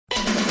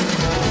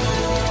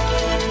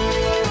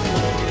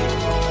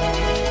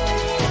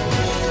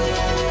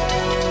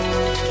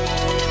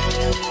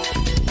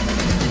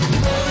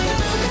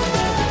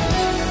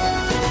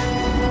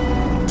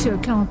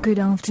Good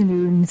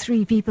afternoon.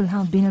 3 people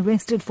have been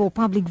arrested for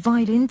public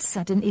violence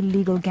at an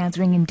illegal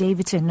gathering in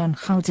Daveyton on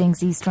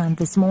Gauteng's East Rand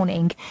this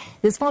morning.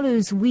 This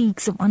follows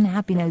weeks of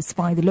unhappiness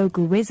by the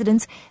local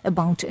residents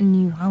about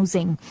new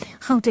housing.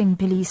 Gauteng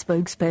police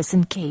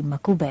spokesperson K.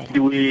 Makubela.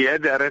 We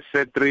had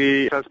arrested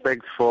 3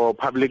 suspects for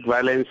public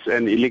violence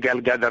and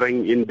illegal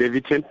gathering in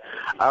Daveyton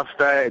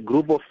after a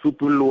group of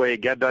people were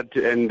gathered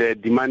and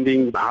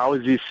demanding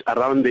houses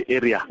around the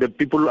area. The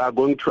people are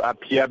going to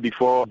appear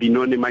before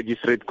Benoni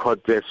Magistrate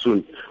Court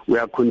soon. We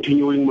are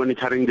continuing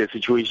monitoring the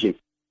situation.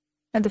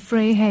 At the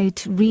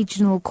Vryheid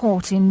Regional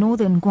Court in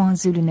northern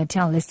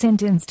KwaZulu-Natal has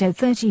sentenced a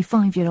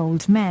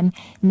 35-year-old man,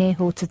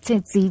 Neho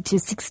Tsotetsi, to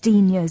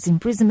 16 years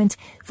imprisonment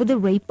for the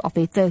rape of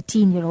a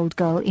 13-year-old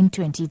girl in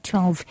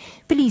 2012.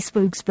 Police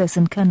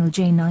spokesperson Colonel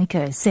J.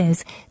 Naika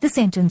says the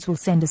sentence will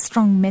send a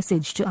strong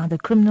message to other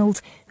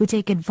criminals who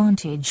take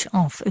advantage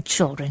of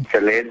children.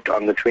 Alleged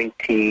on the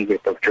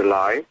 20th of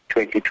July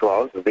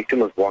 2012, the victim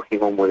was walking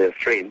home with her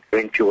friend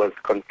when she was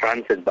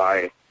confronted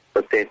by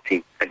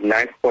Tsotetsi. At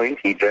knife point,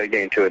 he dragged her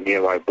into a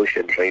nearby bush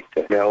and raped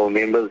her. Now, our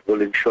members will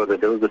ensure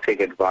that those who take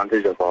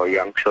advantage of our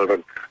young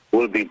children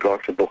will be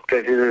brought to book.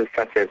 Prejudices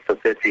such as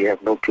Tsotetsi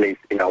have no place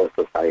in our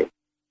society.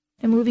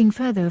 And moving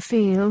further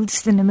afield,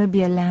 the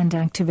Namibia land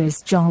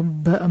activist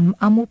Job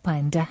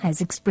Amupanda has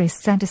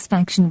expressed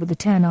satisfaction with the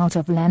turnout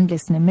of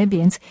landless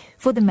Namibians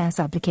for the mass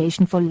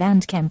application for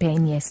land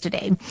campaign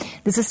yesterday.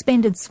 The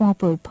suspended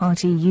SWAPO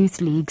Party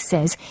Youth League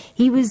says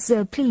he was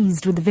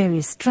pleased with the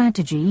various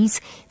strategies.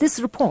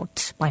 This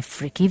report by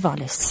Frikkie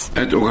Wallis.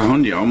 At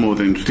Okahondia, more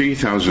than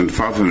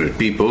 3,500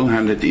 people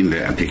handed in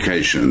their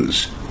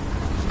applications.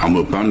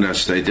 Amupanda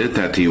stated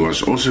that he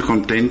was also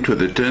content with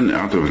the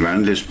turnout of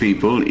landless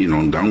people in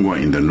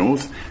Ondangwa in the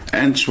north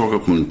and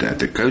Swakopmund at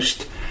the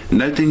coast,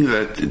 noting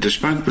that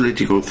despite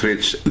political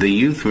threats, the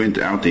youth went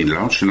out in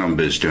large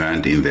numbers to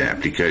hand in their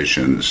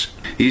applications.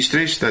 He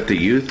stressed that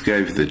the youth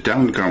gave the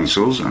town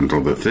councils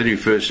until the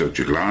 31st of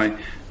July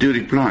to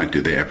reply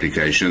to their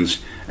applications,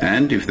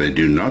 and if they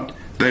do not,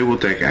 they will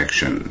take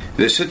action.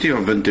 The city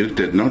of Windhoek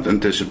did not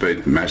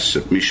anticipate mass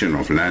submission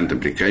of land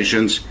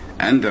applications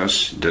and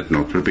thus did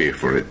not prepare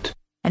for it.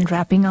 And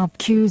wrapping up,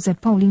 queues at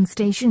polling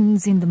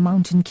stations in the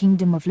Mountain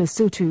Kingdom of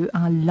Lesotho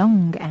are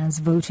long as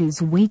voters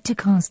wait to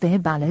cast their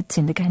ballots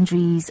in the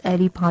country's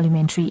early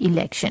parliamentary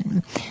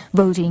election.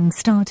 Voting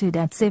started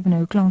at 7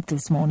 o'clock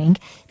this morning.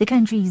 The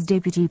country's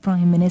Deputy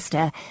Prime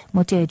Minister,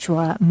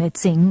 Motshekga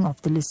Metsing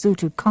of the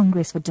Lesotho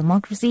Congress for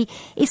Democracy,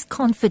 is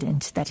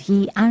confident that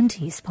he and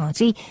his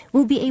party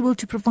will be able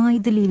to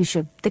provide the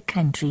leadership the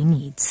country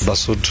needs.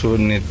 Lesotho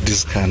need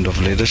this kind of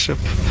leadership,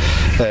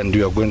 and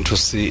we are going to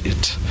see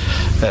it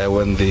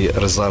when the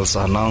results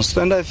are announced,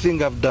 and I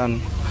think I've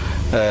done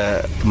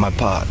my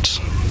part.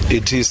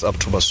 It is up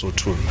to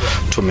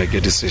Lesotho to make a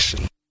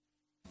decision.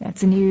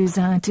 That's the news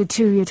at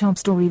 2. Your top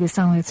story this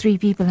hour. 3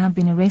 people have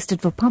been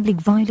arrested for public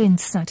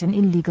violence at an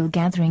illegal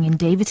gathering in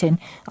Daveyton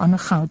on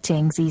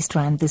Gauteng's East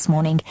Rand this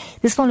morning.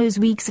 This follows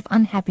weeks of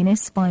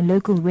unhappiness by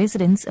local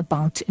residents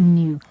about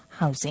new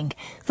housing.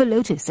 For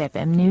Lotus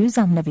FM News,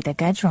 I'm NAVITHA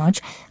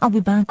GAJRAJ. I'll be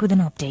back with an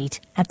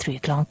update at 3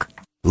 o'clock.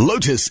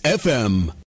 Lotus FM.